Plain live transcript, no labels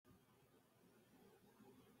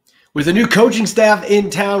With a new coaching staff in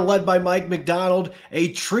town led by Mike Macdonald,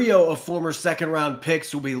 a trio of former second-round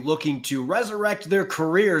picks will be looking to resurrect their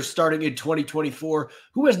careers starting in 2024.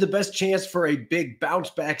 Who has the best chance for a big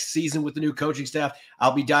bounce-back season with the new coaching staff?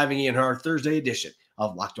 I'll be diving in our Thursday edition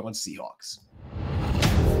of Locked On Seahawks.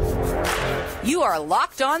 You are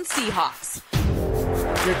Locked On Seahawks,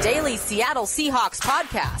 your daily Seattle Seahawks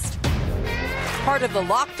podcast. Part of the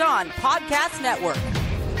Locked On Podcast Network,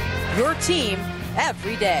 your team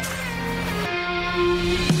every day.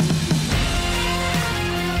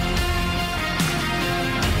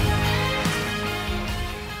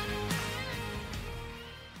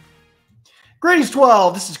 Greetings,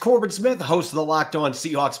 12. This is Corbin Smith, host of the Locked On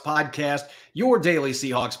Seahawks podcast, your daily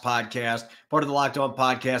Seahawks podcast, part of the Locked On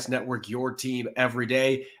Podcast Network, your team every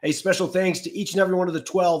day. A special thanks to each and every one of the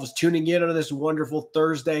 12s tuning in on this wonderful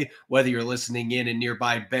Thursday, whether you're listening in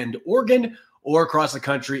nearby Bend, Oregon, or across the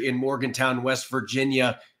country in Morgantown, West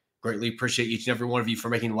Virginia. Greatly appreciate each and every one of you for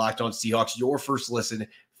making Locked On Seahawks your first listen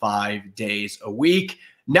 5 days a week.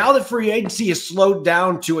 Now that free agency has slowed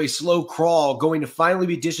down to a slow crawl, going to finally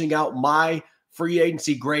be dishing out my free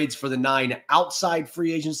agency grades for the 9 outside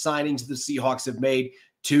free agent signings the Seahawks have made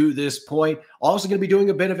to this point. Also going to be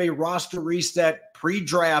doing a bit of a roster reset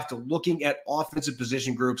pre-draft, looking at offensive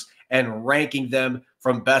position groups and ranking them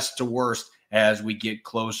from best to worst as we get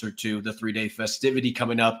closer to the 3-day festivity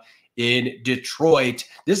coming up in Detroit.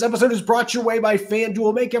 This episode is brought your way by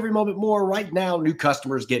FanDuel. Make every moment more. Right now, new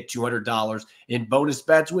customers get $200 in bonus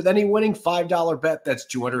bets with any winning $5 bet. That's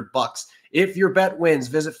 $200. If your bet wins,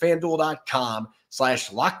 visit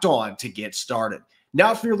FanDuel.com/LockedOn to get started.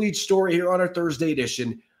 Now for your lead story here on our Thursday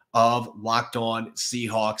edition of Locked On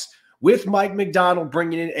Seahawks. With Mike Macdonald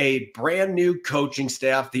bringing in a brand new coaching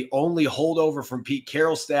staff, the only holdover from Pete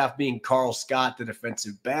Carroll's staff being Carl Scott, the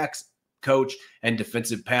defensive backs coach and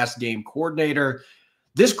defensive pass game coordinator.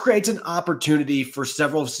 This creates an opportunity for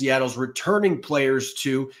several of Seattle's returning players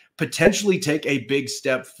to potentially take a big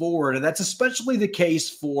step forward. And that's especially the case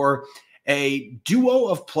for a duo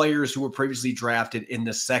of players who were previously drafted in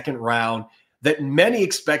the second round that many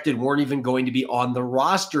expected weren't even going to be on the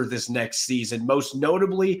roster this next season. Most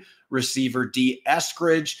notably, receiver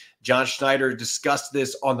Eskridge. John Schneider discussed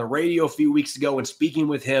this on the radio a few weeks ago, and speaking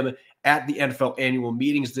with him at the NFL annual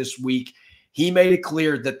meetings this week, he made it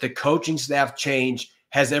clear that the coaching staff change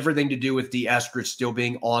has everything to do with Eskridge still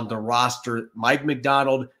being on the roster. Mike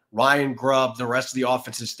Macdonald, Ryan Grubb, the rest of the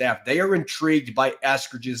offensive staff, they are intrigued by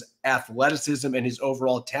Eskridge's athleticism and his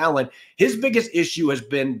overall talent. His biggest issue has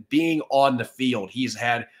been being on the field. He's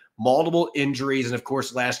had multiple injuries, and of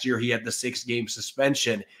course, last year he had the 6-game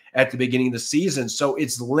suspension at the beginning of the season. So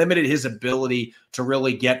it's limited his ability to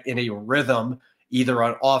really get in a rhythm, either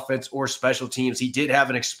on offense or special teams. He did have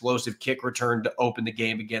an explosive kick return to open the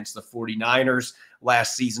game against the 49ers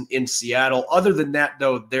last season in Seattle. Other than that,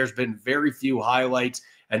 though, there's been very few highlights,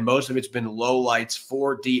 and most of it's been lowlights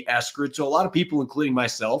for Eskridge. So a lot of people, including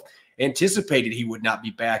myself, anticipated he would not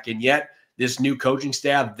be back. And yet, this new coaching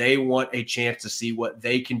staff, they want a chance to see what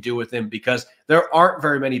they can do with him, because there aren't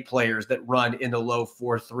very many players that run in the low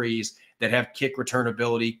 4.3s that have kick return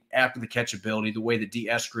ability, after the catch ability, the way that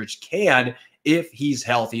Eskridge can if he's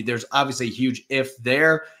healthy. There's obviously a huge if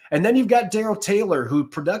there. And then you've got Darrell Taylor, who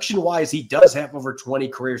production-wise, he does have over 20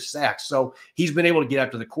 career sacks. So he's been able to get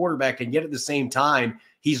after the quarterback, and yet at the same time,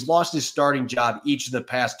 he's lost his starting job each of the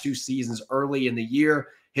past 2 seasons early in the year.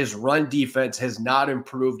 His run defense has not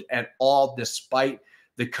improved at all, despite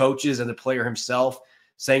the coaches and the player himself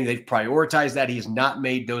saying they've prioritized that. He's not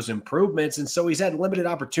made those improvements, and so he's had limited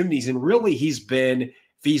opportunities, and really he's been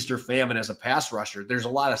feast or famine as a pass rusher. There's a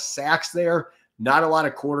lot of sacks there, not a lot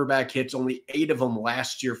of quarterback hits, only 8 of them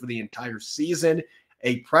last year for the entire season,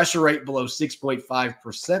 a pressure rate below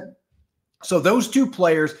 6.5%. So those 2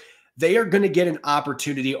 players, they are going to get an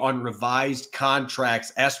opportunity on revised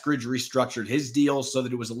contracts. Eskridge restructured his deal so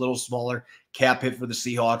that it was a little smaller cap hit for the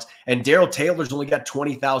Seahawks. And Darrell Taylor's only got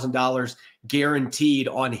 $20,000 guaranteed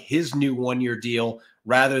on his new 1-year deal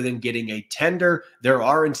rather than getting a tender. There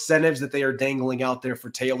are incentives that they are dangling out there for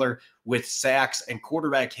Taylor with sacks and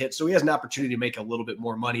quarterback hits. So he has an opportunity to make a little bit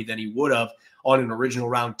more money than he would have on an original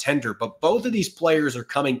round tender. But both of these players are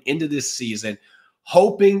coming into this season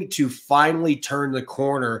hoping to finally turn the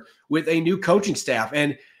corner with a new coaching staff.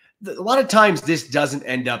 And a lot of times this doesn't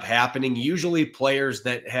end up happening. Usually players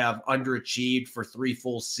that have underachieved for 3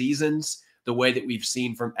 full seasons, the way that we've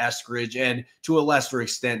seen from Eskridge and to a lesser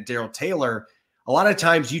extent Darrell Taylor, a lot of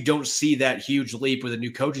times you don't see that huge leap with a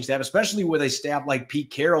new coaching staff, especially with a staff like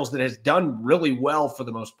Pete Carroll's that has done really well for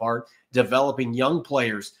the most part, developing young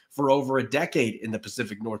players for over a decade in the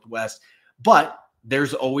Pacific Northwest. But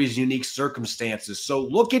there's always unique circumstances. So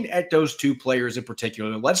looking at those two players in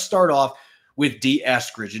particular, let's start off with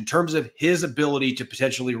Eskridge in terms of his ability to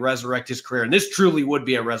potentially resurrect his career. And this truly would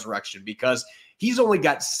be a resurrection because he's only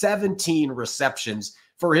got 17 receptions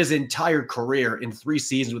for his entire career in 3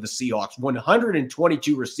 seasons with the Seahawks,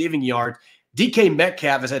 122 receiving yards. DK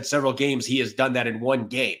Metcalf has had several games. He has done that in 1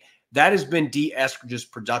 game. That has been Eskridge's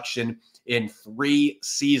production in 3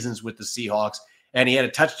 seasons with the Seahawks. And he had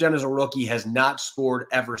a touchdown as a rookie, has not scored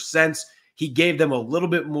ever since. He gave them a little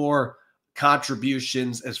bit more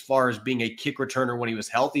contributions as far as being a kick returner when he was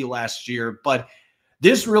healthy last year. But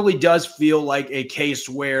this really does feel like a case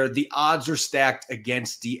where the odds are stacked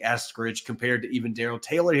against Eskridge compared to even Darrell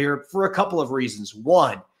Taylor here for a couple of reasons.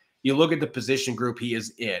 One, you look at the position group he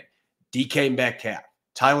is in. DK Metcalf,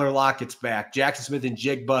 Tyler Lockett's back, Jackson Smith and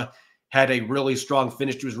Jigba had a really strong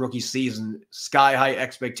finish to his rookie season, sky-high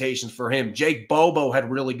expectations for him. Jake Bobo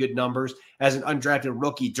had really good numbers as an undrafted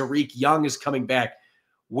rookie. Derek Young is coming back.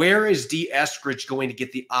 Where is Eskridge going to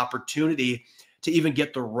get the opportunity to even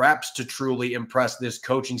get the reps to truly impress this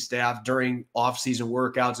coaching staff during offseason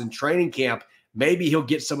workouts and training camp? Maybe he'll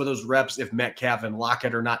get some of those reps if Metcalf and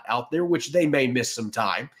Lockett are not out there, which they may miss some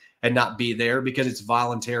time and not be there because it's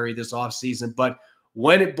voluntary this offseason. But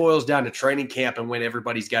when it boils down to training camp and when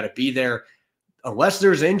everybody's got to be there, unless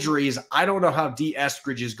there's injuries, I don't know how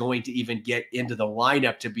Eskridge is going to even get into the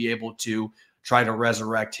lineup to be able to try to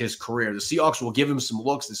resurrect his career. The Seahawks will give him some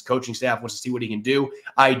looks. This coaching staff wants to see what he can do.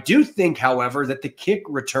 I do think, however, that the kick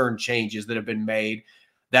return changes that have been made,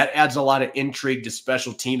 that adds a lot of intrigue to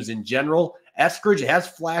special teams in general. Eskridge has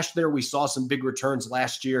flashed there. We saw some big returns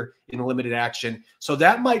last year in limited action. So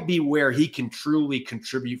that might be where he can truly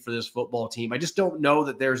contribute for this football team. I just don't know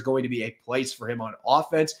that there's going to be a place for him on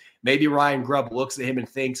offense. Maybe Ryan Grubb looks at him and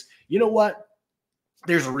thinks, you know what?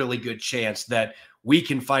 There's a really good chance that we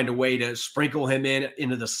can find a way to sprinkle him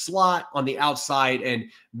into the slot on the outside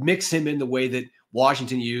and mix him in the way that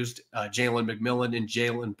Washington used Jalen McMillan and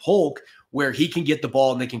Jalen Polk, where he can get the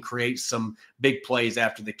ball and they can create some big plays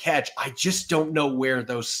after the catch. I just don't know where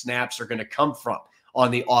those snaps are going to come from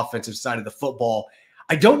on the offensive side of the football.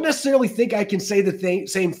 I don't necessarily think I can say the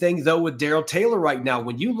same thing, though, with Darrell Taylor right now.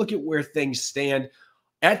 When you look at where things stand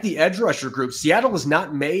at the edge rusher group, Seattle has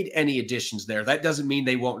not made any additions there. That doesn't mean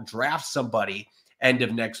they won't draft somebody end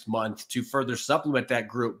of next month to further supplement that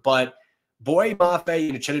group. But Boye Mafe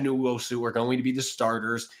and Uchenna Nwosu are going to be the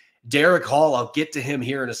starters. Derek Hall, I'll get to him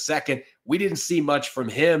here in a second. We didn't see much from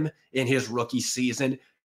him in his rookie season.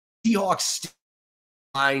 Seahawks still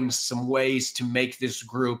find some ways to make this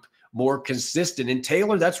group more consistent. And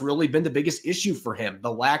Taylor, that's really been the biggest issue for him,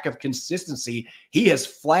 the lack of consistency. He has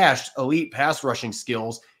flashed elite pass rushing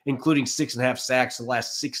skills, including 6.5 sacks the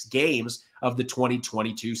last 6 games of the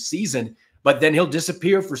 2022 season. But then he'll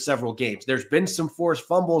disappear for several games. There's been some forced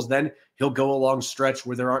fumbles. Then he'll go a long stretch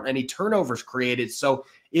where there aren't any turnovers created. So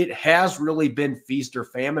it has really been feast or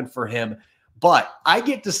famine for him. But I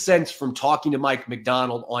get the sense from talking to Mike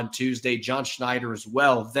McDonald on Tuesday, John Schneider as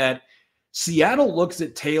well, that Seattle looks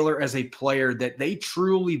at Taylor as a player that they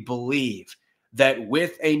truly believe that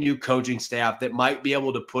with a new coaching staff that might be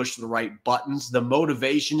able to push the right buttons. The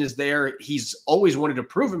motivation is there. He's always wanted to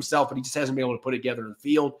prove himself, but he just hasn't been able to put it together in the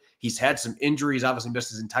field. He's had some injuries, obviously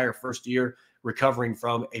missed his entire first year recovering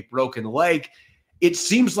from a broken leg. It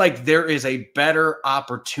seems like there is a better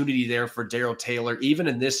opportunity there for Darrell Taylor, even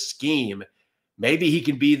in this scheme. Maybe he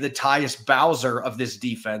can be the Tyus Bowser of this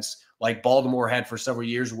defense, like Baltimore had for several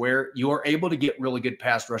years, where you are able to get really good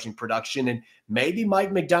pass rushing production. And maybe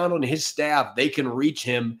Mike McDonald and his staff, they can reach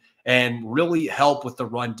him and really help with the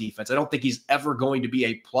run defense. I don't think he's ever going to be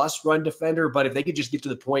a plus run defender, but if they could just get to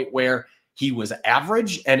the point where he was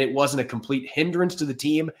average and it wasn't a complete hindrance to the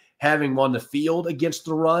team having him on the field against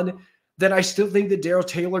the run, then I still think that Darrell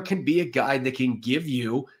Taylor can be a guy that can give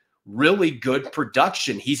you really good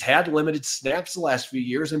production. He's had limited snaps the last few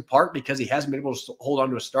years, in part because he hasn't been able to hold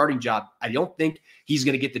on to a starting job. I don't think he's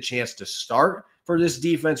going to get the chance to start for this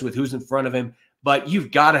defense with who's in front of him, but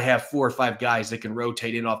you've got to have 4 or 5 guys that can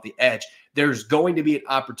rotate in off the edge. There's going to be an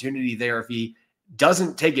opportunity there. If he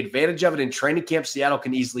doesn't take advantage of it in training camp, Seattle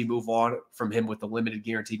can easily move on from him with the limited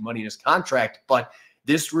guaranteed money in his contract. But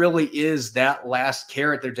this really is that last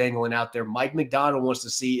carrot they're dangling out there. Mike McDonald wants to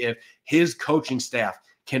see if his coaching staff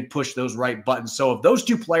can push those right buttons. So of those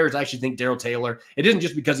 2 players, I actually think Darrell Taylor, it isn't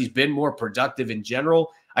just because he's been more productive in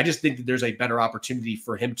general. I just think that there's a better opportunity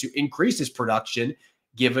for him to increase his production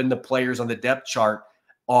given the players on the depth chart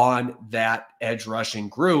on that edge rushing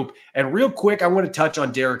group. And real quick, I want to touch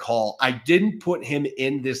on Derek Hall. I didn't put him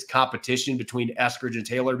in this competition between Eskridge and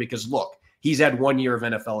Taylor because, look, he's had 1 year of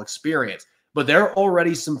NFL experience. But there are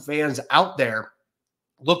already some fans out there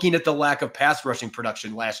looking at the lack of pass rushing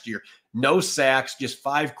production last year, no sacks, just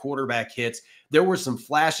 5 quarterback hits. There were some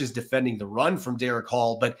flashes defending the run from Derek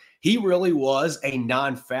Hall, but he really was a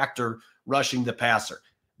non-factor rushing the passer.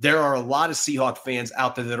 There are a lot of Seahawk fans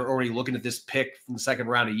out there that are already looking at this pick from the second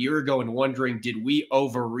round a year ago and wondering, did we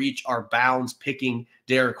overreach our bounds picking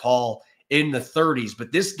Derek Hall in the 30s?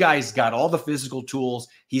 But this guy's got all the physical tools.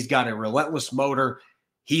 He's got a relentless motor.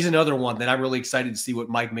 He's another one that I'm really excited to see what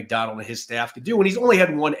Mike Macdonald and his staff could do. And he's only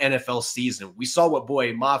had one NFL season. We saw what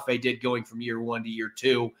Boye Mafe did going from year 1 to year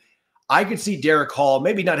 2. I could see Derek Hall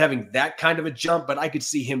maybe not having that kind of a jump, but I could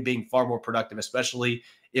see him being far more productive, especially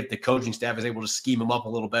if the coaching staff is able to scheme him up a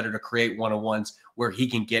little better to create one-on-ones where he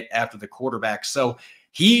can get after the quarterback. So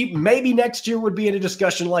he maybe next year would be in a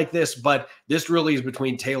discussion like this, but this really is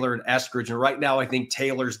between Taylor and Eskridge. And right now, I think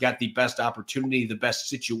Taylor's got the best opportunity, the best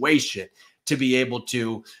situation to be able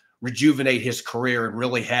to rejuvenate his career and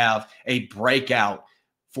really have a breakout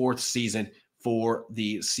 4th season for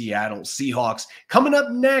the Seattle Seahawks. Coming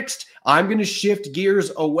up next, I'm going to shift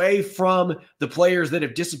gears away from the players that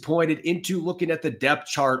have disappointed into looking at the depth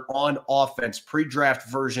chart on offense,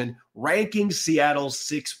 pre-draft version, ranking Seattle's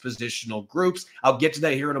 6 positional groups. I'll get to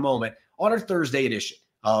that here in a moment on our Thursday edition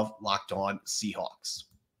of Locked On Seahawks.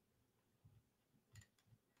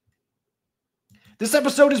 This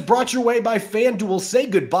episode is brought your way by FanDuel. Say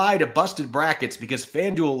goodbye to busted brackets because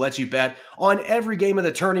FanDuel lets you bet on every game of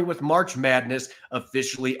the tourney with March Madness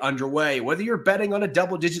officially underway. Whether you're betting on a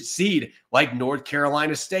double-digit seed like North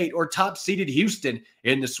Carolina State or top-seeded Houston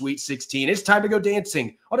in the Sweet 16, it's time to go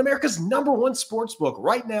dancing on America's #1 sportsbook.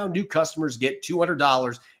 Right now, new customers get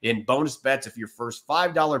 $200 in bonus bets if your first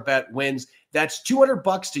 $5 bet wins. That's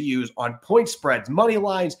 $200 to use on point spreads, money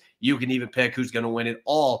lines. You can even pick who's going to win it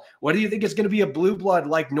all. Whether you think it's going to be a blue blood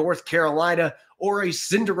like North Carolina or a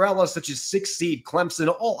Cinderella such as 6th seed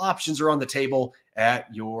Clemson, all options are on the table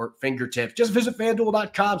at your fingertips. Just visit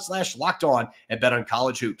FanDuel.com/lockedon and bet on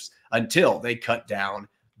college hoops until they cut down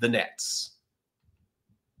the nets.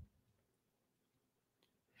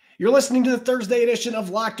 You're listening to the Thursday edition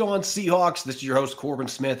of Locked On Seahawks. This is your host, Corbin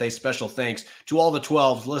Smith. A special thanks to all the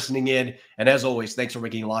 12s listening in. And as always, thanks for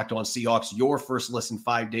making Locked On Seahawks your first listen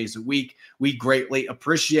 5 days a week. We greatly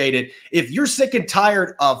appreciate it. If you're sick and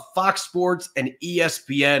tired of Fox Sports and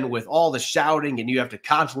ESPN with all the shouting and you have to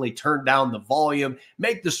constantly turn down the volume,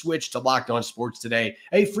 make the switch to Locked On Sports Today,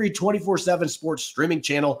 a free 24/7 sports streaming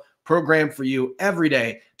channel programmed for you every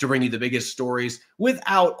day to bring you the biggest stories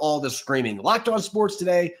without all the screaming. Locked On Sports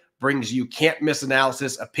Today brings you can't-miss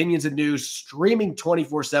analysis, opinions, and news streaming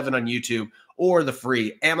 24/7 on YouTube or the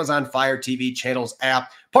free Amazon Fire TV channels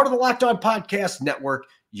app, part of the Locked On Podcast Network,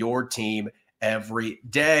 your team every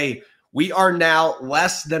day. We are now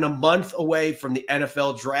less than a month away from the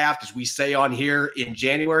NFL draft. As we say on here, in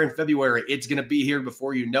January and February, it's going to be here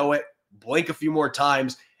before you know it. Blink a few more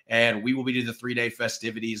times, and we will be to the 3-day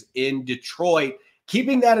festivities in Detroit.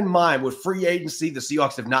 Keeping that in mind, with free agency, the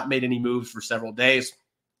Seahawks have not made any moves for several days.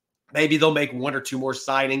 Maybe they'll make 1 or 2 more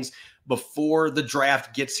signings before the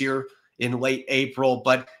draft gets here in late April.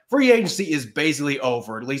 But free agency is basically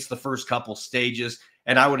over, at least the first couple stages.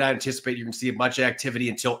 And I would not anticipate you're going to see much activity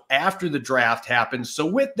until after the draft happens. So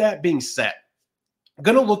with that being said, I'm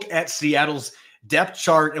going to look at Seattle's depth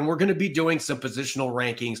chart, and we're going to be doing some positional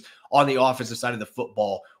rankings on the offensive side of the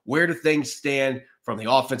football. Where do things stand from the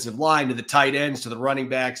offensive line to the tight ends to the running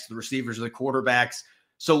backs to the receivers to the quarterbacks?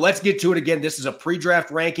 So let's get to it again. This is a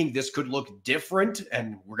pre-draft ranking. This could look different,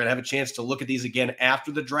 and we're going to have a chance to look at these again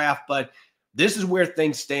after the draft. But this is where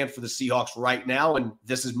things stand for the Seahawks right now, and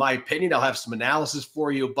this is my opinion. I'll have some analysis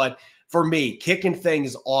for you. But for me, kicking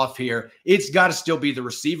things off here, it's got to still be the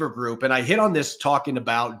receiver group. And I hit on this talking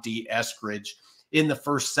about Eskridge in the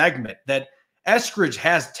first segment, that Eskridge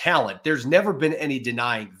has talent. There's never been any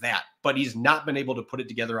denying that, but he's not been able to put it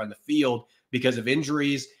together on the field because of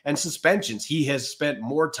injuries and suspensions. He has spent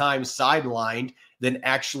more time sidelined than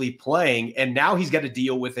actually playing, and now he's got to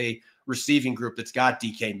deal with a receiving group that's got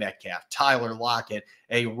DK Metcalf, Tyler Lockett,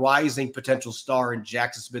 a rising potential star in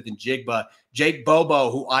Jackson Smith and Jigba, Jake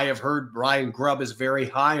Bobo, who I have heard Ryan Grubb is very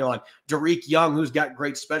high on, Derek Young, who's got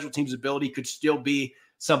great special teams ability, could still be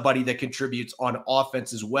somebody that contributes on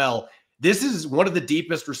offense as well. This is one of the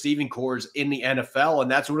deepest receiving cores in the NFL,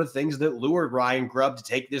 and that's one of the things that lured Ryan Grubb to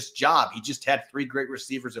take this job. He just had 3 great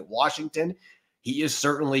receivers at Washington. He is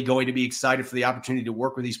certainly going to be excited for the opportunity to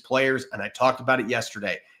work with these players, and I talked about it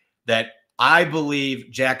yesterday, that I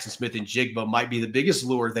believe Jackson Smith and Jigba might be the biggest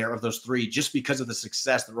lure there of those 3 just because of the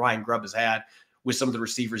success that Ryan Grubb has had with some of the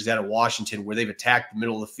receivers out of Washington where they've attacked the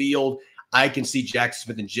middle of the field. I can see Jackson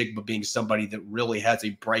Smith and Jigba being somebody that really has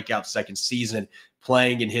a breakout second season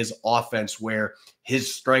playing in his offense where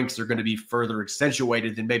his strengths are going to be further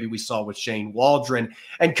accentuated than maybe we saw with Shane Waldron.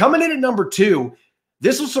 And coming in at number 2,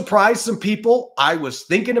 this will surprise some people. I was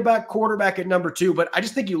thinking about quarterback at number 2, but I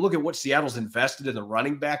just think you look at what Seattle's invested in the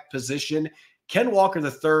running back position. Ken Walker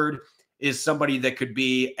III is somebody that could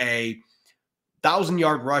be a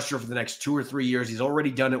 1,000-yard rusher for the next 2 or 3 years. He's already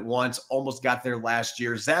done it once, almost got there last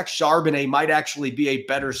year. Zach Charbonnet might actually be a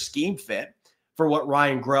better scheme fit for what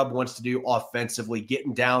Ryan Grubb wants to do offensively,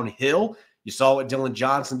 getting downhill. You saw what Dylan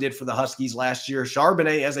Johnson did for the Huskies last year.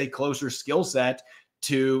 Charbonnet has a closer skill set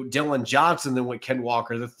to Dylan Johnson than what Ken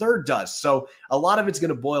Walker III does. So a lot of it's going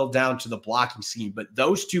to boil down to the blocking scheme. But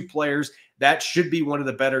those two players, that should be one of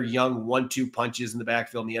the better young 1-2 punches in the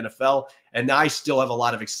backfield in the NFL. And I still have a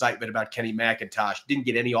lot of excitement about Kenny McIntosh. Didn't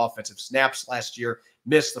get any offensive snaps last year.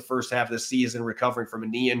 Missed the first half of the season recovering from a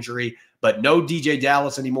knee injury. But no DJ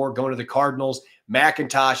Dallas anymore going to the Cardinals.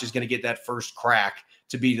 McIntosh is going to get that first crack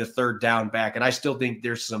to be the third down back. And I still think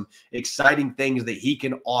there's some exciting things that he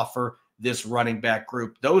can offer this running back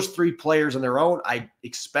group. Those 3 players on their own, I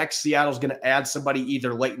expect Seattle's going to add somebody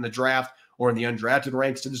either late in the draft or in the undrafted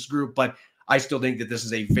ranks to this group. But I still think that this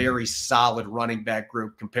is a very solid running back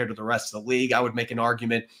group compared to the rest of the league. I would make an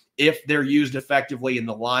argument, if they're used effectively and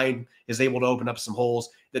the line is able to open up some holes,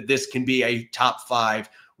 that this can be a top 5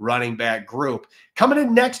 running back group. Coming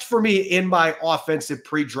in next for me in my offensive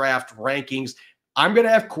pre-draft rankings, I'm going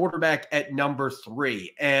to have quarterback at number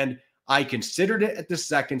 3. And I considered it at the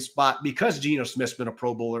second spot because Geno Smith's been a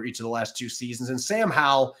Pro Bowler each of the last 2 seasons. And Sam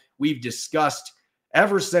Howell, we've discussed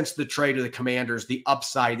ever since the trade of the Commanders, the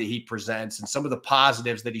upside that he presents and some of the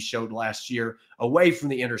positives that he showed last year away from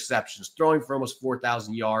the interceptions, throwing for almost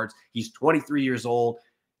 4,000 yards. He's 23 years old,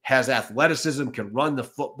 has athleticism, can run the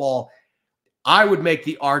football. I would make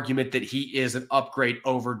the argument that he is an upgrade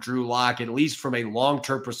over Drew Lock, at least from a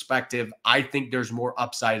long-term perspective. I think there's more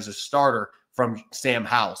upside as a starter from Sam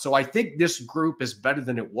Howell. So I think this group is better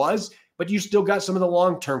than it was, but you still got some of the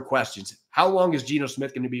long-term questions. How long is Geno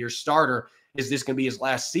Smith going to be your starter? Is this going to be his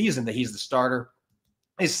last season that he's the starter?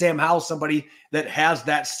 Is Sam Howell somebody that has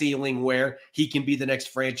that ceiling where he can be the next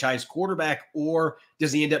franchise quarterback, or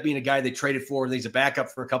does he end up being a guy they traded for and he's a backup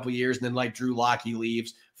for a couple of years and then like Drew Lock, he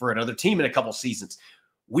leaves for another team in a couple seasons?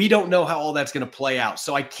 We don't know how all that's going to play out.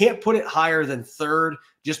 So I can't put it higher than third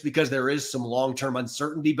just because there is some long-term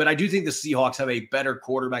uncertainty. But I do think the Seahawks have a better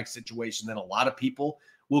quarterback situation than a lot of people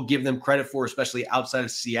will give them credit for, especially outside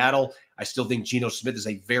of Seattle. I still think Geno Smith is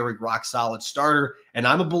a very rock-solid starter. And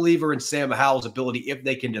I'm a believer in Sam Howell's ability, if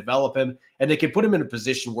they can develop him and they can put him in a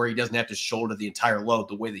position where he doesn't have to shoulder the entire load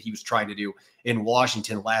the way that he was trying to do in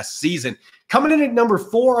Washington last season. Coming in at number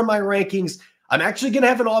 4 on my rankings, I'm actually going to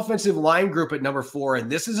have an offensive line group at number 4, and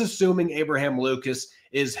this is assuming Abraham Lucas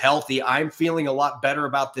is healthy. I'm feeling a lot better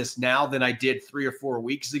about this now than I did 3 or 4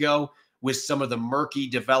 weeks ago with some of the murky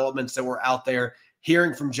developments that were out there.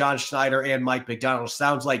 Hearing from John Schneider and Mike McDonald,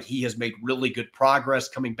 sounds like he has made really good progress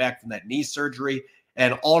coming back from that knee surgery,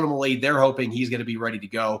 and ultimately they're hoping he's going to be ready to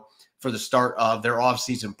go for the start of their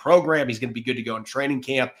offseason program. He's going to be good to go in training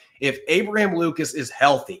camp. If Abraham Lucas is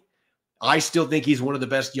healthy, I still think he's one of the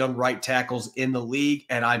best young right tackles in the league,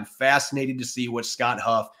 and I'm fascinated to see what Scott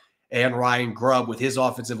Huff and Ryan Grubb, with his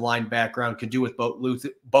offensive line background, can do with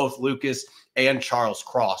both Lucas and Charles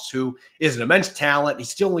Cross, who is an immense talent.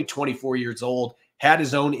 He's still only 24 years old, had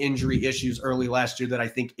his own injury issues early last year that I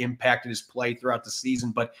think impacted his play throughout the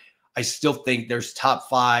season, but I still think there's top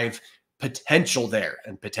 5 potential there,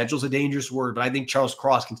 and potential is a dangerous word, but I think Charles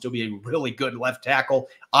Cross can still be a really good left tackle.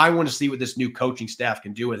 I want to see what this new coaching staff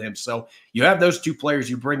can do with him. So you have those 2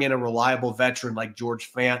 players. You bring in a reliable veteran like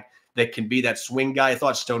George Fant that can be that swing guy. I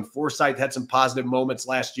thought Stone Forsythe had some positive moments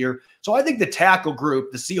last year. So I think the tackle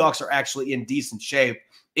group, the Seahawks are actually in decent shape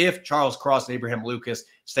if Charles Cross and Abraham Lucas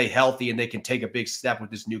stay healthy and they can take a big step with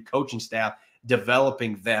this new coaching staff,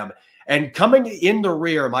 developing them. And coming in the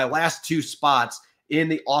rear, my last 2 spots in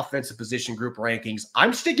the offensive position group rankings,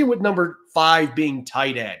 I'm sticking with number 5 being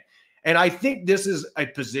tight end. And I think this is a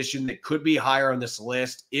position that could be higher on this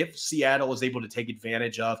list if Seattle is able to take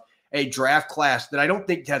advantage of a draft class that I don't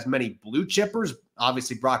think has many blue chippers.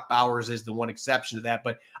 Obviously, Brock Bowers is the one exception to that,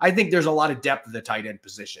 but I think there's a lot of depth at the tight end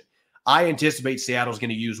position. I anticipate Seattle's going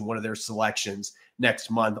to use one of their selections next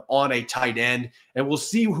month on a tight end, and we'll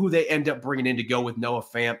see who they end up bringing in to go with Noah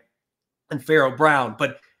Fant and Pharaoh Brown.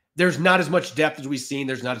 But there's not as much depth as we've seen.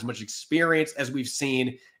 There's not as much experience as we've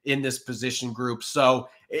seen in this position group. So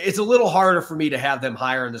it's a little harder for me to have them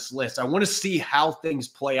higher on this list. I want to see how things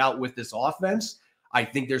play out with this offense. I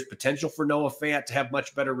think there's potential for Noah Fant to have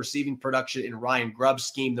much better receiving production in Ryan Grubb's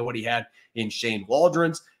scheme than what he had in Shane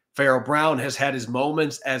Waldron's. Pharaoh Brown has had his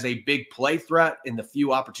moments as a big play threat in the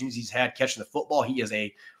few opportunities he's had catching the football. He is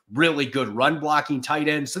a really good run blocking tight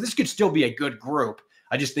end. So this could still be a good group.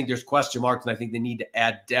 I just think there's question marks, and I think they need to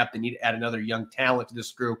add depth. They need to add another young talent to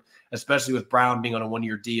this group, especially with Brown being on a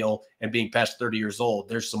one-year deal and being past 30 years old.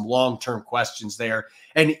 There's some long-term questions there.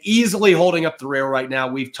 And easily holding up the rail right now,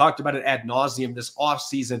 we've talked about it ad nauseum this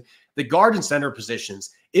offseason, the guard and center positions.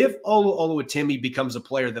 If Oluwatimi becomes a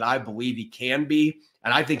player that I believe he can be,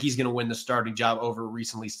 and I think he's going to win the starting job over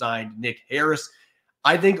recently signed Nick Harris,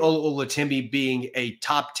 I think Oluwatimi being a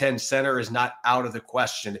top 10 center is not out of the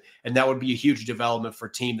question, and that would be a huge development for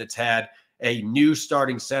a team that's had a new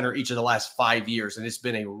starting center each of the last 5 years, and it's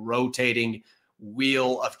been a rotating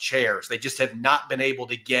wheel of chairs. They just have not been able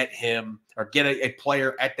to get him or get a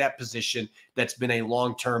player at that position that's been a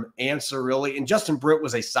long-term answer, really. And Justin Britt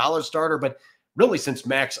was a solid starter, but really since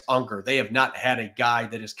Max Unger, they have not had a guy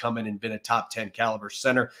that has come in and been a top 10 caliber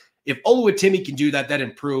center. If Oluwatimi can do that, that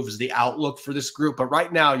improves the outlook for this group. But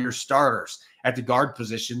right now, your starters at the guard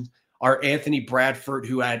position are Anthony Bradford,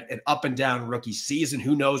 who had an up-and-down rookie season.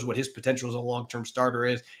 Who knows what his potential as a long-term starter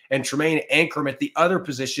is. And Tremaine Ankrum at the other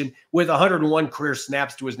position with 101 career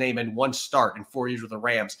snaps to his name and 1 start in 4 years with the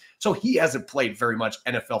Rams. So he hasn't played very much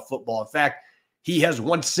NFL football. In fact, he has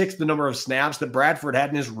 1/6 the number of snaps that Bradford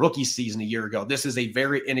had in his rookie season a year ago. This is a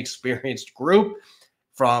very inexperienced group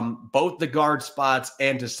from both the guard spots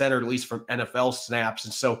and to center, at least from NFL snaps.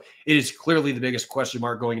 And so it is clearly the biggest question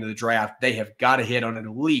mark going into the draft. They have got to hit on at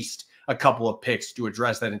least a couple of picks to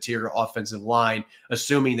address that interior offensive line,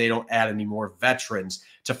 assuming they don't add any more veterans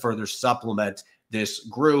to further supplement this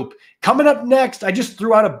group. Coming up next, I just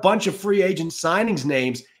threw out a bunch of free agent signings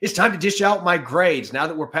names. It's time to dish out my grades. Now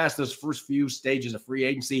that we're past those first few stages of free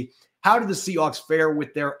agency, how did the Seahawks fare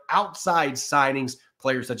with their outside signings,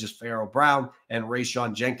 players such as Pharaoh Brown and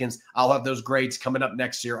Rayshon Jenkins? I'll have those grades coming up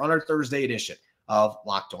next year on our Thursday edition of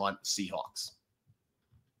Locked On Seahawks.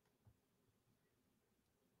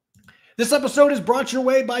 This episode is brought your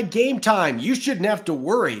way by Game Time. You shouldn't have to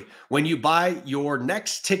worry when you buy your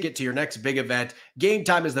next ticket to your next big event. Game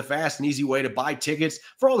Time is the fast and easy way to buy tickets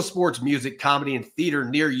for all the sports, music, comedy, and theater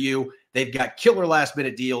near you. They've got killer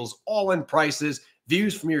last-minute deals, all-in prices,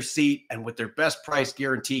 views from your seat, and with their best price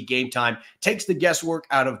guarantee, Game Time takes the guesswork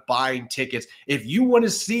out of buying tickets. If you want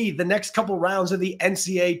to see the next couple rounds of the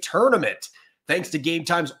NCAA tournament, thanks to Game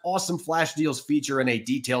Time's awesome flash deals feature and a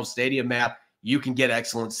detailed stadium map, you can get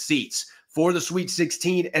excellent seats for the Sweet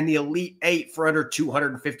 16 and the Elite 8 for under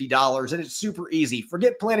 $250. And it's super easy.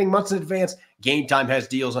 Forget planning months in advance. Game Time has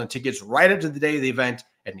deals on tickets right up to the day of the event,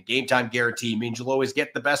 and the Game Time guarantee means you'll always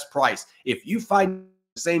get the best price. If you find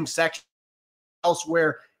the same section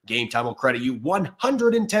elsewhere, Game Time will credit you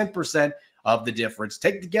 110% of the difference.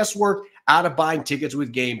 Take the guesswork out of buying tickets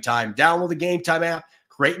with Game Time. Download the Game Time app,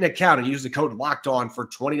 create an account, and use the code LOCKEDON for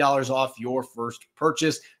 $20 off your first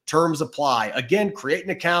purchase. Terms apply. Again, create an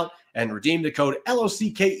account and redeem the code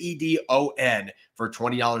LOCKEDON for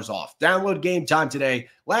 $20 off. Download Game Time today.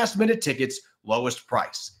 Last minute tickets, lowest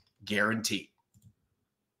price, guaranteed.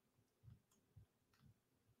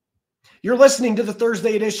 You're listening to the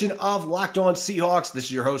Thursday edition of Locked On Seahawks. This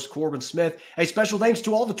is your host, Corbin Smith. A special thanks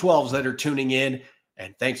to all the 12s that are tuning in,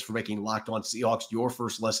 and thanks for making Locked On Seahawks your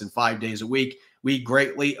first listen 5 days a week. We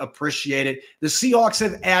greatly appreciate it. The Seahawks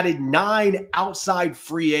have added 9 outside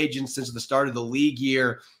free agents since the start of the league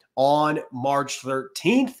year on March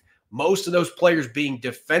 13th. Most of those players being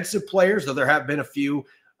defensive players, though there have been a few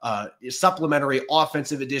supplementary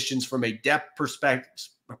offensive additions from a depth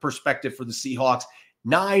perspective for the Seahawks.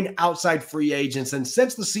 9 outside free agents. And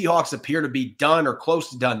since the Seahawks appear to be done or close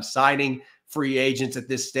to done signing free agents at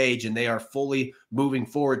this stage, and they are fully moving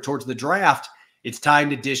forward towards the draft, it's time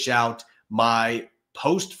to dish out my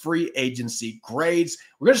post-free agency grades.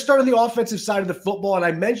 We're going to start on the offensive side of the football, and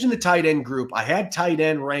I mentioned the tight end group. I had tight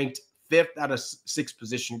end ranked 5th out of 6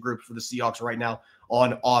 position groups for the Seahawks right now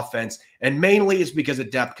on offense, and mainly it's because of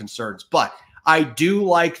depth concerns. But I do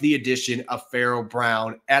like the addition of Pharaoh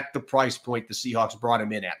Brown at the price point the Seahawks brought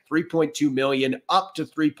him in at, $3.2 million up to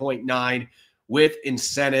 $3.9 with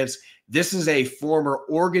incentives. This is a former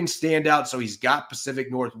Oregon standout, so he's got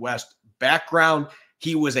Pacific Northwest background.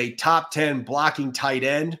 He was a top 10 blocking tight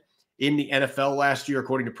end in the NFL last year,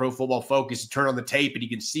 according to Pro Football Focus. You turn on the tape and you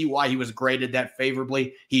can see why he was graded that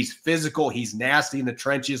favorably. He's physical. He's nasty in the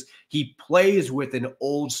trenches. He plays with an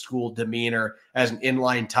old school demeanor as an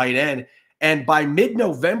inline tight end. And by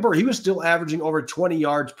mid-November, he was still averaging over 20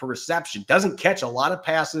 yards per reception. Doesn't catch a lot of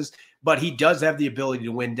passes, but he does have the ability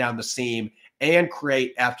to win down the seam and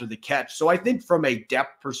create after the catch. So I think from a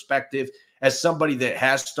depth perspective, as somebody that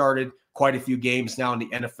has started quite a few games now in the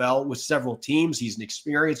NFL with several teams. He's an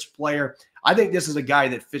experienced player. I think this is a guy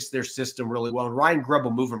that fits their system really well. And Ryan Grubb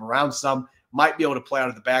will move him around some, might be able to play out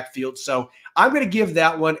of the backfield. So I'm going to give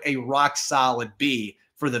that one a rock solid B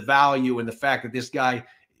for the value and the fact that this guy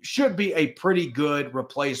should be a pretty good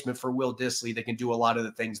replacement for Will Dissly that can do a lot of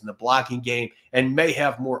the things in the blocking game and may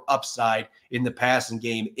have more upside in the passing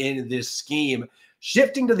game in this scheme.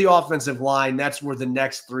 Shifting to the offensive line, that's where the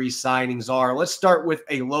next three signings are. Let's start with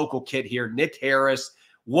a local kid here, Nick Harris,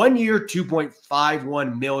 1 year,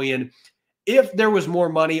 $2.51 million. If there was more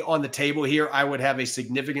money on the table here, I would have a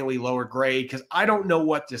significantly lower grade because I don't know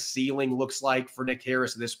what the ceiling looks like for Nick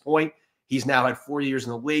Harris at this point. He's now had 4 years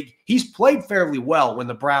in the league. He's played fairly well when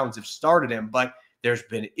the Browns have started him, but there's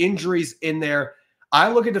been injuries in there. I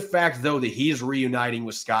look at the fact, though, that he's reuniting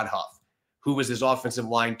with Scott Huff, who was his offensive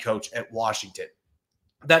line coach at Washington.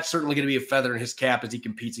 That's certainly going to be a feather in his cap as he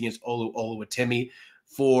competes against Olu Oluwatimi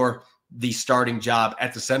for the starting job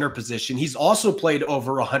at the center position. He's also played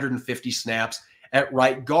over 150 snaps at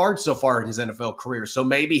right guard so far in his NFL career. So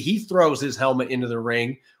maybe he throws his helmet into the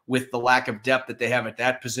ring with the lack of depth that they have at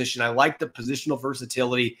that position. I like the positional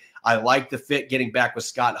versatility. I like the fit getting back with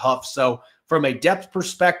Scott Huff. So from a depth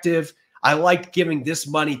perspective, I like giving this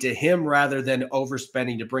money to him rather than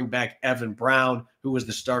overspending to bring back Evan Brown, who was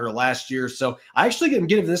the starter last year. So I actually am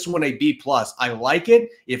giving this one a B+. I like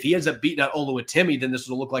it. If he ends up beating out Oluwatimi, then this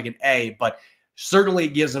will look like an A, but certainly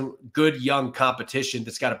it gives him good young competition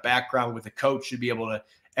that's got a background with a coach, should be able to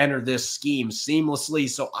enter this scheme seamlessly.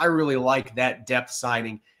 So I really like that depth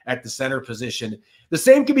signing at the center position. The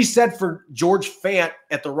same can be said for George Fant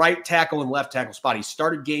at the right tackle and left tackle spot. He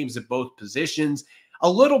started games at both positions. A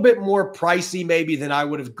little bit more pricey maybe than I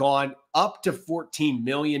would have gone, up to $14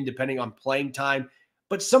 million depending on playing time.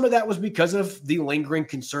 But some of that was because of the lingering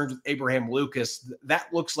concerns with Abraham Lucas.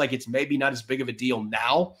 That looks like it's maybe not as big of a deal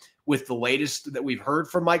now with the latest that we've heard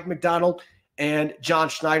from Mike Macdonald and John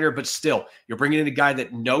Schneider. But still, you're bringing in a guy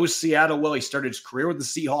that knows Seattle well. He started his career with the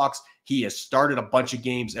Seahawks. He has started a bunch of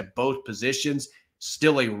games at both positions.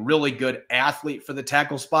 Still a really good athlete for the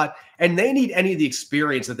tackle spot. And they need any of the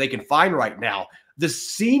experience that they can find right now. The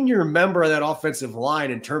senior member of that offensive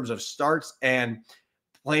line in terms of starts and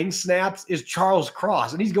playing snaps is Charles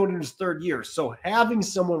Cross, and he's going into his third year. So having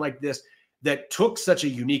someone like this that took such a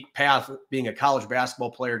unique path, being a college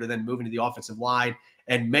basketball player to then moving to the offensive line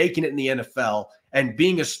and making it in the NFL and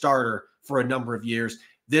being a starter for a number of years,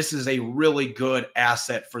 this is a really good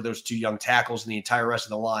asset for those two young tackles and the entire rest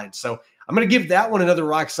of the line. So I'm going to give that one another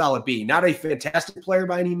rock solid B. Not a fantastic player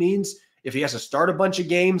by any means. If he has to start a bunch of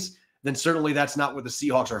games, then certainly that's not what the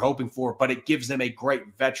Seahawks are hoping for, but it gives them a great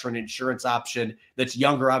veteran insurance option that's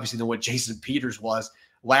younger, obviously, than what Jason Peters was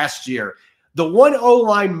last year. The one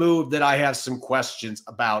O-line move that I have some questions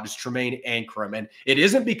about is Tremaine Ankrum, and it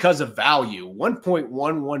isn't because of value.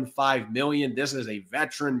 $1.115 million. This is a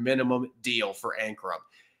veteran minimum deal for Ankrum.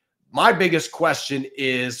 My biggest question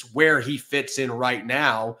is where he fits in right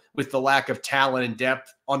now with the lack of talent and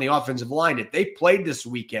depth on the offensive line. If they played this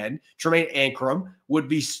weekend, Tremaine Ankrum would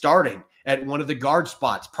be starting at one of the guard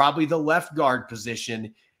spots, probably the left guard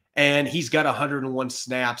position, and he's got 101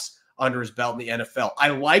 snaps under his belt in the NFL. I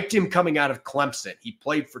liked him coming out of Clemson. He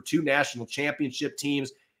played for 2 national championship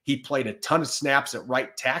teams. He played a ton of snaps at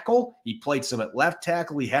right tackle. He played some at left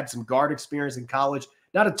tackle. He had some guard experience in college.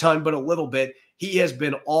 Not a ton, but a little bit. He has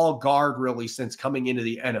been all guard really since coming into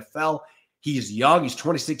the NFL. He's young. He's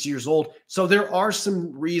 26 years old. So there are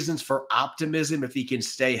some reasons for optimism if he can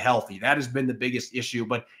stay healthy. That has been the biggest issue.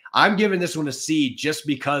 But I'm giving this one a C just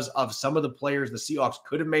because of some of the players the Seahawks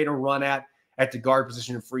could have made a run at the guard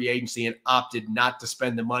position in free agency and opted not to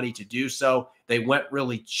spend the money to do so. They went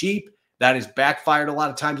really cheap. That has backfired a lot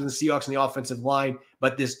of times in the Seahawks in the offensive line.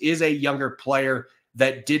 But this is a younger player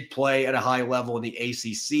that did play at a high level in the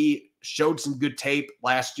ACC, showed some good tape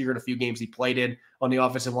last year in a few games he played in on the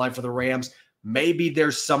offensive line for the Rams. Maybe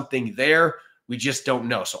there's something there. We just don't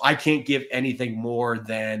know. So I can't give anything more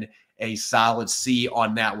than a solid C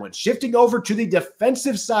on that one. Shifting over to the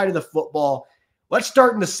defensive side of the football, let's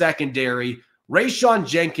start in the secondary. Rayshawn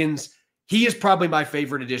Jenkins, he is probably my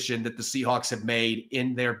favorite addition that the Seahawks have made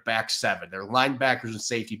in their back seven, their linebackers and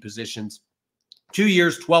safety positions. 2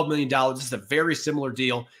 years, $12 million. This is a very similar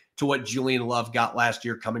deal to what Julian Love got last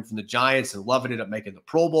year coming from the Giants, and Love ended up making the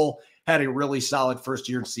Pro Bowl, had a really solid first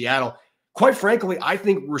year in Seattle. Quite frankly, I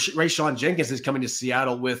think Rayshawn Jenkins is coming to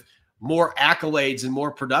Seattle with more accolades and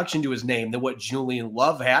more production to his name than what Julian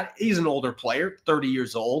Love had. He's an older player, 30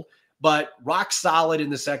 years old, but rock solid in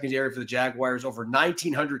the secondary for the Jaguars, over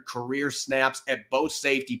 1,900 career snaps at both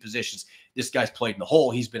safety positions. This guy's played in the hole.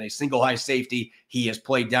 He's been a single high safety. He has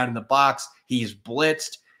played down in the box. He is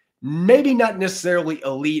blitzed. maybe not necessarily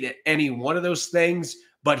elite at any one of those things,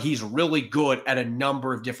 but he's really good at a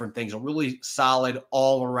number of different things, a really solid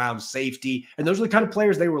all-around safety. And those are the kind of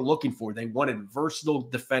players they were looking for. They wanted versatile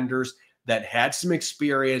defenders that had some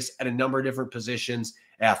experience at a number of different positions,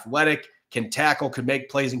 athletic, can tackle, can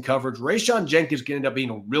make plays in coverage. Rayshawn Jenkins can end up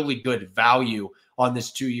being a really good value on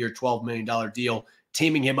this 2-year, $12 million deal,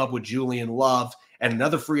 teaming him up with Julian Love and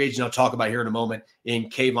another free agent I'll talk about here in a moment in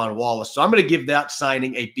Kayvon Wallace. So I'm going to give that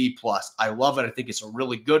signing a B+. I love it. I think it's a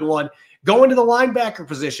really good one. Going to the linebacker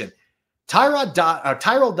position, Tyrell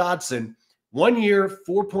Dodson, 1 year,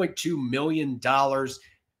 $4.2 million.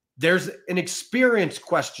 There's an experience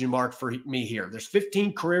question mark for me here. There's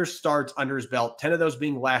 15 career starts under his belt, 10 of those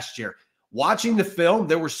being last year. Watching the film,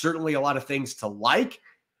 there were certainly a lot of things to like.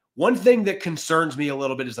 One thing that concerns me a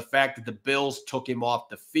little bit is the fact that the Bills took him off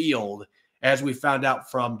the field, as we found out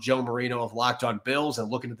from Joe Marino of Locked On Bills, and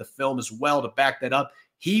looking at the film as well to back that up.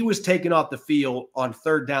 He was taken off the field on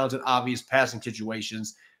third downs and obvious passing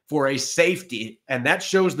situations for a safety, and that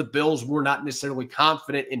shows the Bills were not necessarily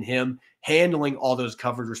confident in him handling all those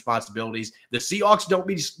coverage responsibilities. The Seahawks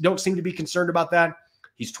don't seem to be concerned about that.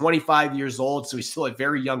 He's 25 years old, so he's still a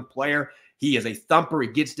very young player. He is a thumper. He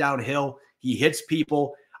gets downhill. He hits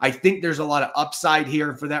people. I think there's a lot of upside here,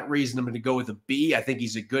 and for that reason, I'm going to go with a B. I think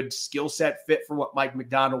he's a good skill set fit for what Mike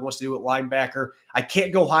Macdonald wants to do at linebacker. I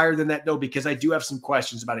can't go higher than that, though, because I do have some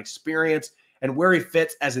questions about experience and where he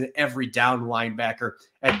fits as an every down linebacker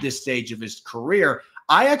at this stage of his career.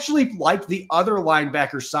 I actually like the other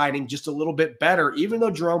linebacker signing just a little bit better, even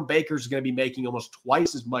though Jerome Baker is going to be making almost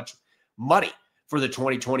twice as much money for the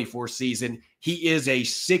 2024 season. He is a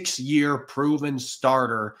 6-year proven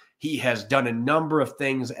starter. He has done a number of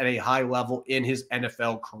things at a high level in his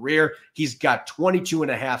NFL career. He's got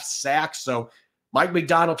 22.5 sacks. So Mike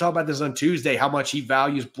Macdonald talked about this on Tuesday, how much he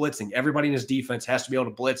values blitzing. Everybody in his defense has to be able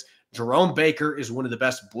to blitz. Jerome Baker is one of the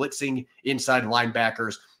best blitzing inside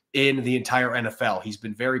linebackers in the entire NFL. He's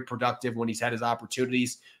been very productive when he's had his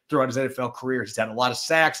opportunities throughout his NFL career. He's had a lot of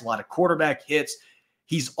sacks, a lot of quarterback hits.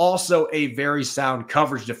 He's also a very sound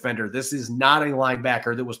coverage defender. This is not a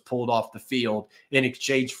linebacker that was pulled off the field in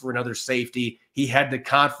exchange for another safety. He had the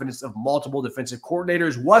confidence of multiple defensive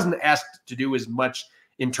coordinators, wasn't asked to do as much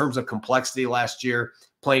in terms of complexity last year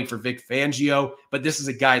playing for Vic Fangio, but this is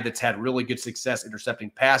a guy that's had really good success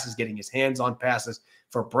intercepting passes, getting his hands on passes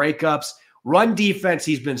for breakups. Run defense,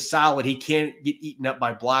 he's been solid. He can't get eaten up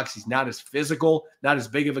by blocks. He's not as physical, not as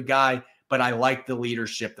big of a guy, but I like the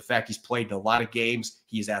leadership, the fact he's played in a lot of games.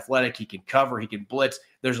 He's athletic. He can cover. He can blitz.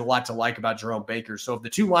 There's a lot to like about Jerome Baker. So of the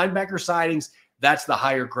two linebacker signings, that's the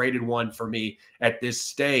higher graded one for me at this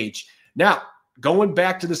stage. Now, going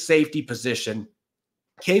back to the safety position,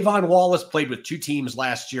 Kayvon Wallace played with 2 teams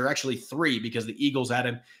last year, actually 3, because the Eagles had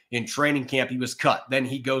him in training camp. He was cut. Then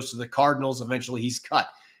he goes to the Cardinals. Eventually he's cut.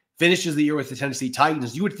 Finishes the year with the Tennessee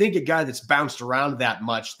Titans. You would think a guy that's bounced around that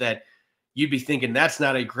much that you'd be thinking that's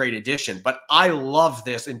not a great addition. But I love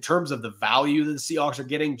this in terms of the value that the Seahawks are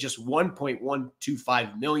getting, just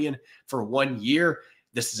 $1.125 million for 1 year.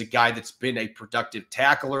 This is a guy that's been a productive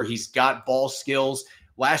tackler. He's got ball skills.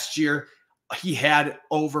 Last year, he had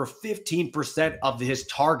over 15% of his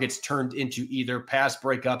targets turned into either pass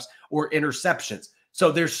breakups or interceptions.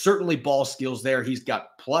 So there's certainly ball skills there. He's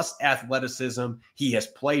got plus athleticism. He has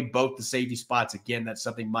played both the safety spots. Again, that's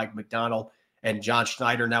something Mike Macdonald and John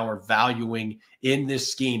Schneider now are valuing in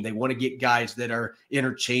this scheme. They want to get guys that are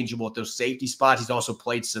interchangeable at those safety spots. He's also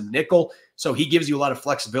played some nickel. So he gives you a lot of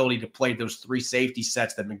flexibility to play those 3 safety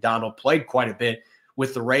sets that Macdonald played quite a bit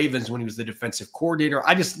with the Ravens when he was the defensive coordinator.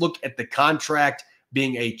 I just look at the contract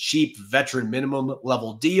being a cheap veteran minimum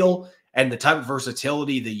level deal and the type of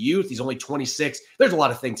versatility, the youth. He's only 26. There's a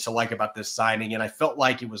lot of things to like about this signing, and I felt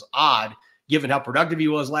like it was odd, given how productive he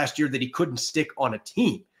was last year, that he couldn't stick on a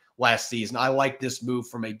team last season. I like this move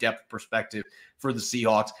from a depth perspective for the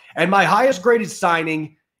Seahawks. And my highest graded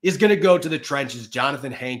signing is going to go to the trenches,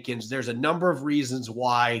 Jonathan Hankins. There's a number of reasons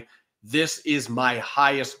why this is my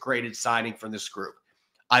highest graded signing from this group.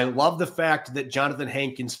 I love the fact that Jonathan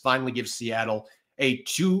Hankins finally gives Seattle a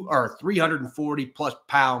 340 plus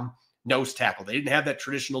pound nose tackle. They didn't have that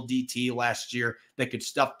traditional DT last year that could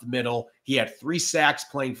stuff the middle. He had 3 sacks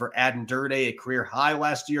playing for Adden Durde, a career high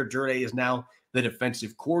last year. Durde is now the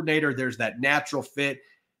defensive coordinator. There's that natural fit.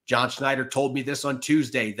 John Schneider told me this on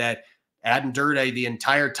Tuesday, that Adden Durde the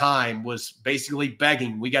entire time was basically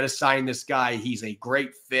begging, we got to sign this guy. He's a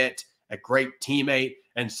great fit, a great teammate.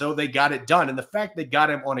 And so they got it done. And the fact they got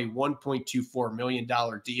him on a $1.24 million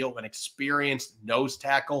deal, an experienced nose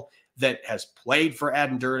tackle that has played for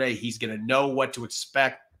Adden Durde, he's going to know what to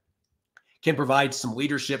expect. can provide some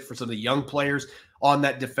leadership for some of the young players on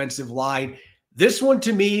that defensive line. This one,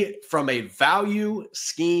 to me, from a value,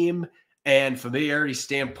 scheme, and familiarity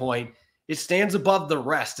standpoint, it stands above the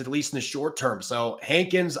rest, at least in the short term. So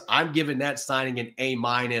Hankins, I'm giving that signing an A-.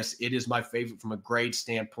 It is my favorite from a grade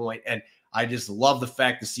standpoint. And I just love the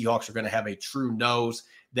fact the Seahawks are going to have a true nose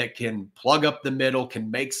that can plug up the middle, can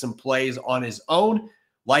make some plays on his own,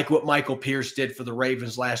 like what Michael Pierce did for the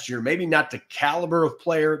Ravens last year. Maybe not the caliber of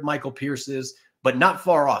player Michael Pierce is, but not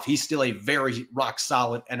far off. He's still a very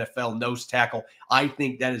rock-solid NFL nose tackle. I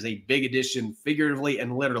think that is a big addition, figuratively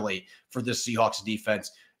and literally, for the Seahawks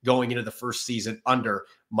defense going into the first season under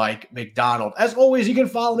Mike Macdonald. As always, you can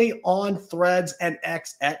follow me on Threads and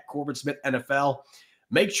X at Corbin Smith NFL.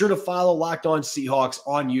 Make sure to follow Locked On Seahawks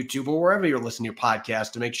on YouTube or wherever you're listening to your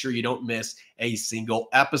podcast to make sure you don't miss a single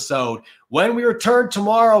episode. When we return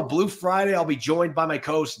tomorrow, Blue Friday, I'll be joined by my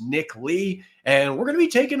co-host Nick Lee, and we're going to be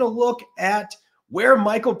taking a look at where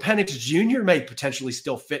Michael Penix Jr. may potentially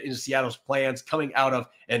still fit into Seattle's plans coming out of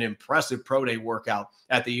an impressive pro day workout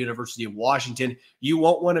at the University of Washington. You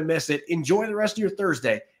won't want to miss it. Enjoy the rest of your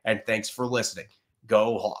Thursday, and thanks for listening.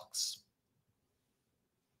 Go Hawks.